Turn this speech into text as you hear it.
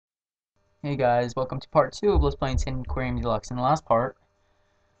Hey guys, welcome to part 2 of Let's Play Insaniquarium Deluxe. In the last part,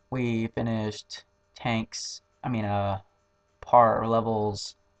 we finished part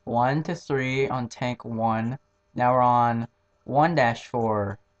levels 1 to 3 on tank 1. Now we're on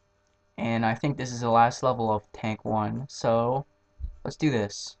 1-4, and I think this is the last level of tank 1. So, let's do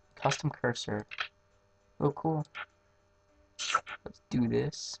this. Custom cursor. Oh, cool. Let's do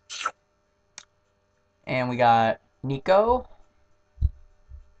this. And we got Nico,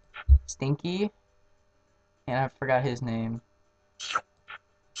 Stinky, and I forgot his name.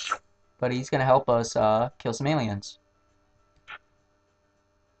 But he's gonna help us kill some aliens.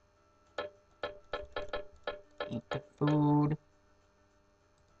 Eat the food.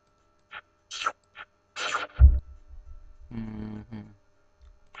 Hmm.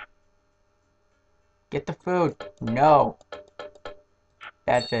 Get the food. No.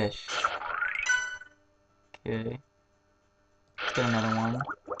 Bad fish. Okay. Let's get another one.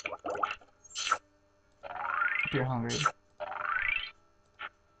 If you're hungry.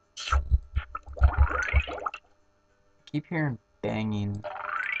 Keep hearing banging.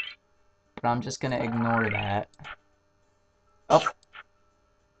 But I'm just gonna ignore that. Oh.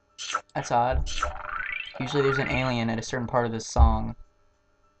 That's odd. Usually there's an alien at a certain part of this song.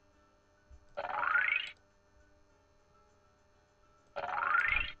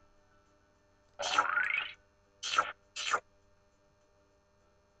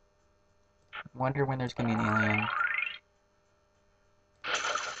 Wonder when there's gonna be an alien.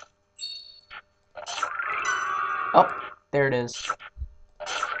 Oh, there it is.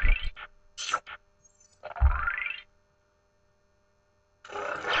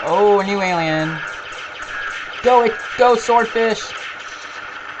 Oh, a new alien. Go, swordfish.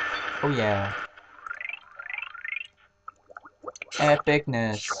 Oh yeah.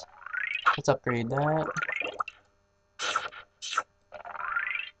 Epicness. Let's upgrade that.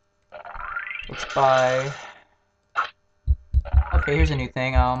 Let's buy. Okay, here's a new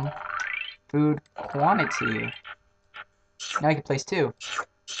thing. Food quantity. Now I can place 2.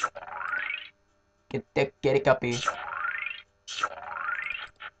 Get it, guppy.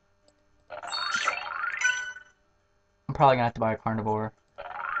 I'm probably gonna have to buy a carnivore.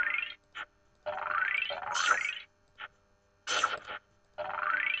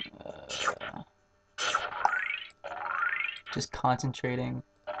 Uh, just concentrating.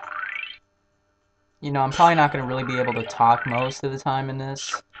 You know, I'm probably not gonna really be able to talk most of the time in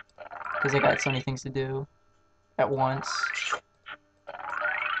this, because I got so many things to do at once.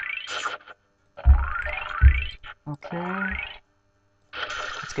 Okay.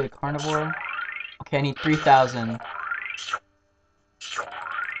 Let's get a carnivore. Okay, I need 3,000.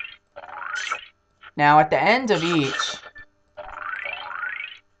 Now, at the end of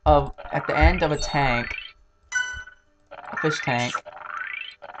a tank, a fish tank,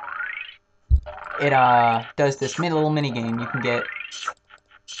 it does this little mini game. You can get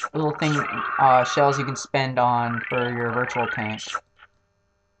little shells you can spend on for your virtual tank.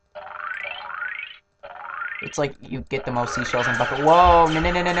 It's like you get the most seashells in a bucket. Whoa!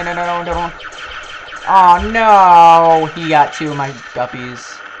 No. Oh no! He got 2 of my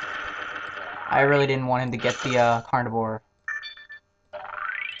guppies. I really didn't want him to get the carnivore.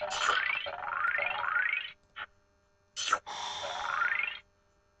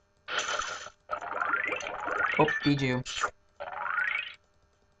 Oh, feed you.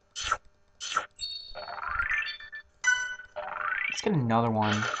 Let's get another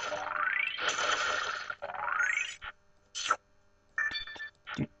one.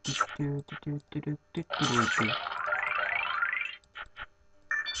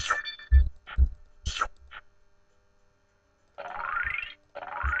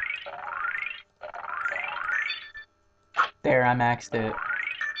 There, I maxed it.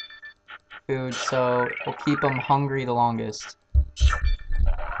 Food, so we'll keep them hungry the longest.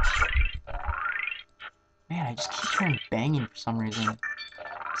 Man, I just keep hearing banging for some reason.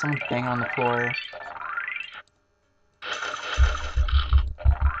 Someone's banging on the floor.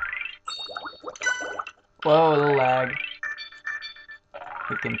 Whoa, a little lag.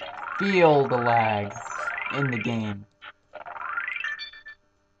 I can feel the lag in the game.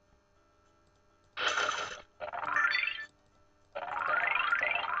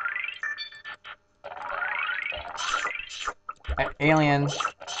 Alien.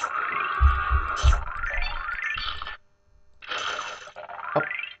 Oh.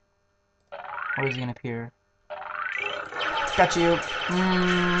 Where is he gonna appear? Got you.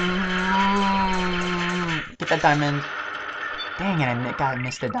 Get that diamond. Dang it, I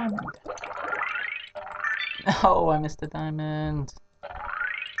missed the diamond. Oh, I missed the diamond.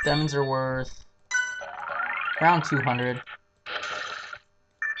 Diamonds are worth around 200.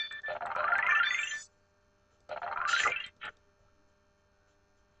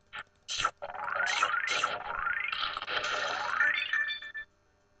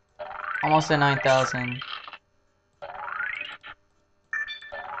 Almost at 9,000.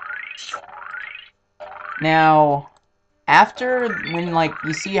 Now, after, when, like,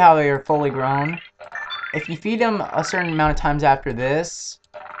 you see how they're fully grown, if you feed them a certain amount of times after this,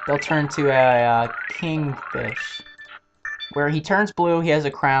 they'll turn to a kingfish. Where he turns blue, he has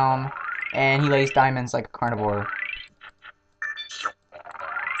a crown, and he lays diamonds like a carnivore.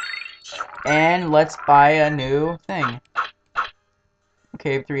 And let's buy a new thing.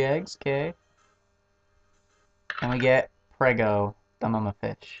 Okay, 3 eggs, okay. And we get Prego, the mama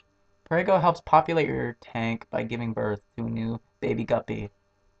fish. Prego helps populate your tank by giving birth to a new baby guppy.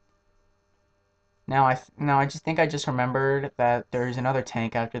 Now I just think I just remembered that there's another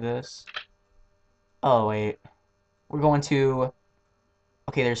tank after this. Oh wait. We're going to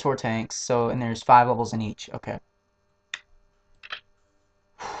okay, there's 4 tanks, so and there's 5 levels in each. Okay.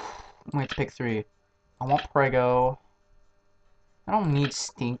 I'm going to pick 3. I want Prego. I don't need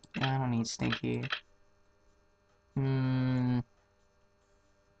Stinky. I'm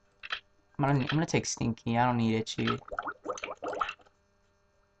gonna take Stinky. I don't need Itchy. I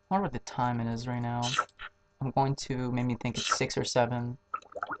wonder what the time it is right now. I'm going to maybe think it's 6 or 7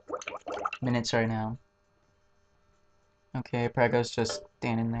 minutes right now. Okay, Prego's just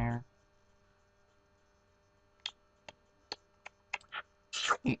standing there.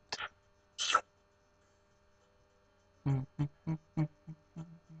 Eat.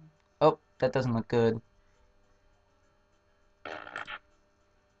 Oh, that doesn't look good.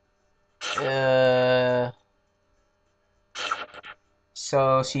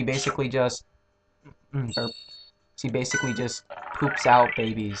 So she basically just poops out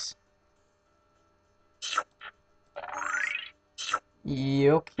babies.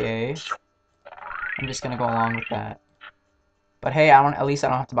 Yeah, okay. I'm just gonna go along with that. But hey, at least I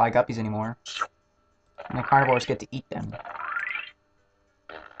don't have to buy guppies anymore. And the carnivores get to eat them.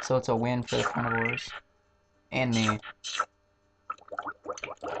 So it's a win for the carnivores. And me.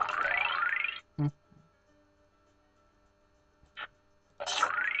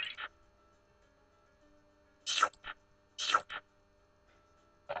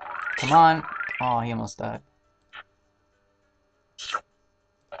 Come on. Oh, he almost died.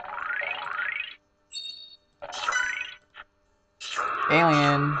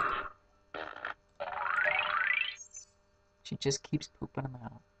 Alien. She just keeps pooping them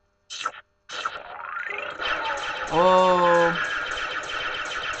out. Oh.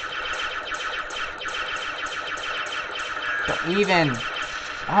 Don't even.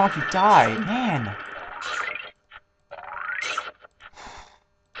 Why don't you die? Man.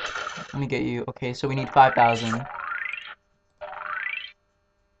 Let me get you. Okay, so we need 5,000.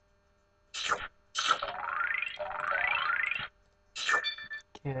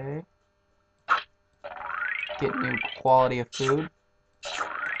 Okay. Get new quality of food.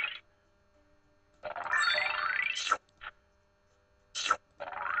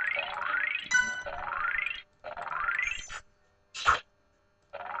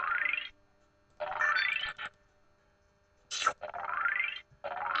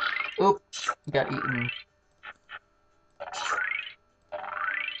 Oop, got eaten.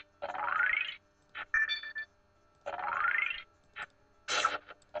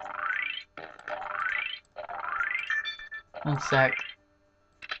 One sec.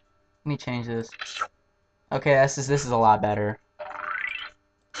 Let me change this. Okay, this is a lot better.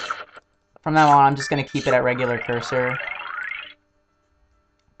 From now on, I'm just gonna keep it at regular cursor.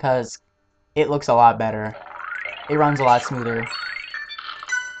 Because it looks a lot better. It runs a lot smoother.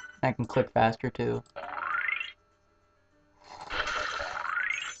 I can click faster too.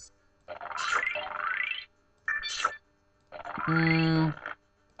 I'll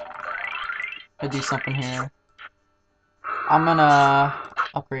do something here. I'm gonna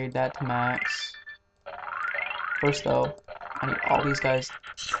upgrade that to max. First though, I need all these guys.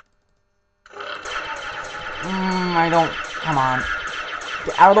 I don't. Come on.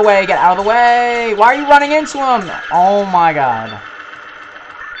 Get out of the way, get out of the way! Why are you running into him? Oh my god.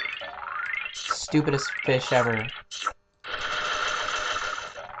 Stupidest fish ever.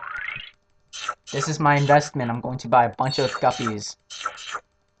 This is my investment. I'm going to buy a bunch of guppies.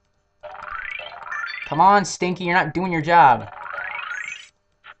 Come on, Stinky, you're not doing your job.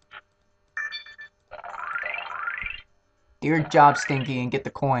 Do your job, Stinky, and get the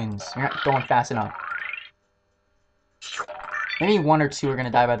coins. You're not going fast enough. Maybe 1 or 2 are gonna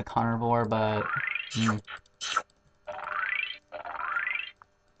die by the carnivore, but...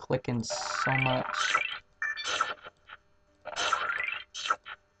 Clicking so much.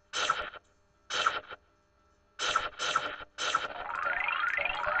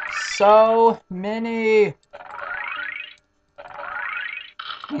 So many!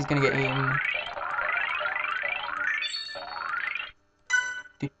 He's gonna get eaten.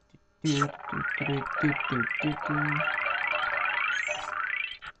 Do, do, do, do, do, do, do.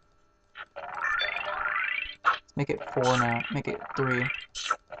 Make it 4 now. Make it 3.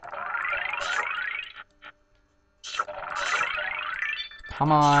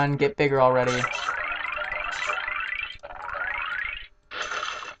 Come on, get bigger already.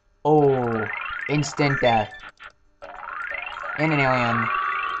 Oh, instant death. And an alien.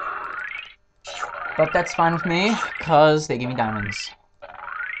 But that's fine with me, because they give me diamonds.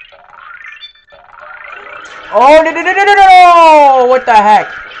 Oh, no, no, no, no, no, no! What the heck?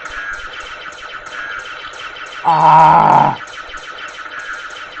 Ah!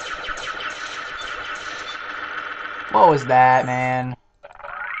 What was that, man?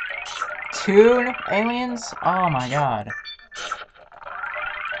 2 aliens? Oh my god.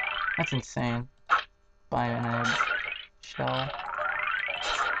 That's insane. Buy an egg. Shell.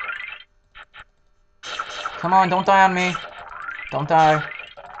 Come on, don't die on me. Don't die.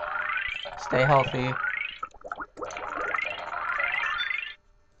 Stay healthy.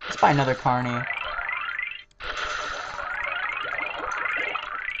 Let's buy another carny.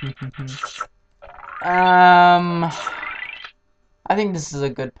 I think this is a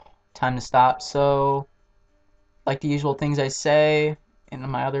good time to stop. So, like the usual things I say in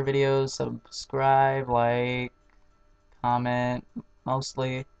my other videos, subscribe, like, comment,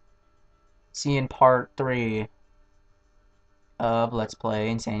 mostly. See you in part 3 of Let's Play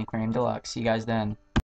Insaniquarium Deluxe. See you guys then.